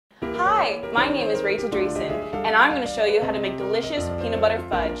Hi, my name is Rachel Dreesen, and I'm going to show you how to make delicious peanut butter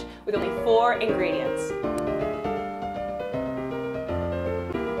fudge with only 4 ingredients.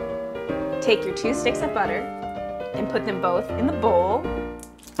 Take your 2 sticks of butter and put them both in the bowl.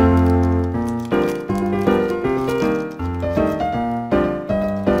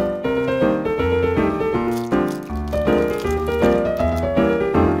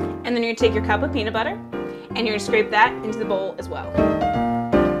 And then you're going to take your cup of peanut butter and you're going to scrape that into the bowl as well.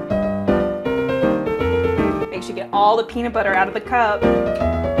 Make sure you get all the peanut butter out of the cup.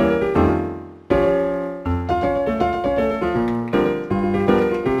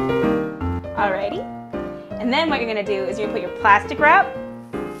 Alrighty. And then what you're going to do is you're going to put your plastic wrap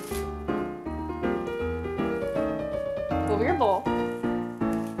over your bowl.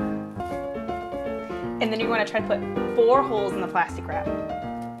 And then you're going to try to put 4 holes in the plastic wrap.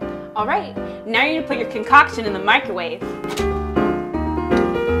 Alright, now you're going to put your concoction in the microwave.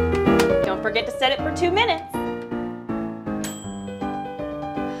 Don't forget to set it for 2 minutes.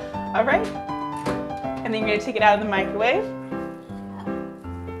 Alright, and then you're going to take it out of the microwave.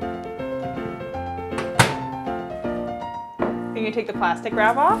 Then you're going to take the plastic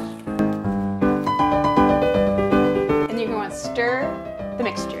wrap off. And then you're going to want to stir the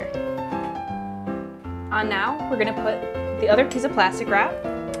mixture. Now we're going to put the other piece of plastic wrap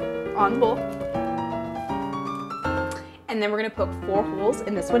on the bowl. And then we're going to poke 4 holes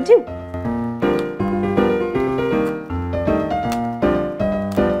in this one too.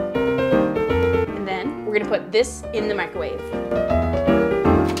 And then we're going to put this in the microwave.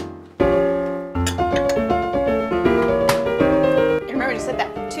 And remember to set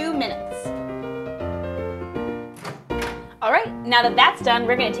that for 2 minutes. Alright, now that that's done,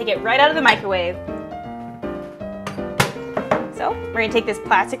 we're going to take it right out of the microwave. So we're going to take this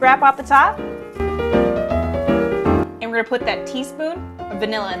plastic wrap off the top, and we're going to put that teaspoon of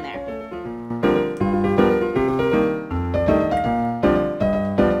vanilla in there.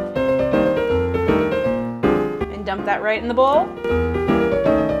 And dump that right in the bowl.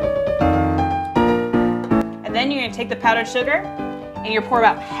 And then you're going to take the powdered sugar, and you're pour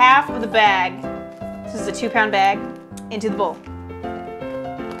about half of the bag, this is a 2-pound bag, into the bowl.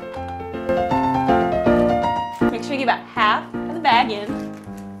 Make sure you get about half bag in,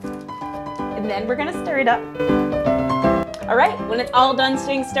 and then we're going to stir it up. Alright, when it's all done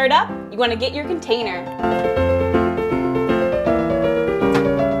being stirred up, you want to get your container.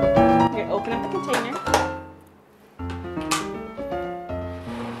 You're going to open up the container,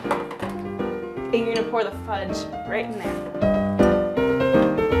 and you're going to pour the fudge right in there.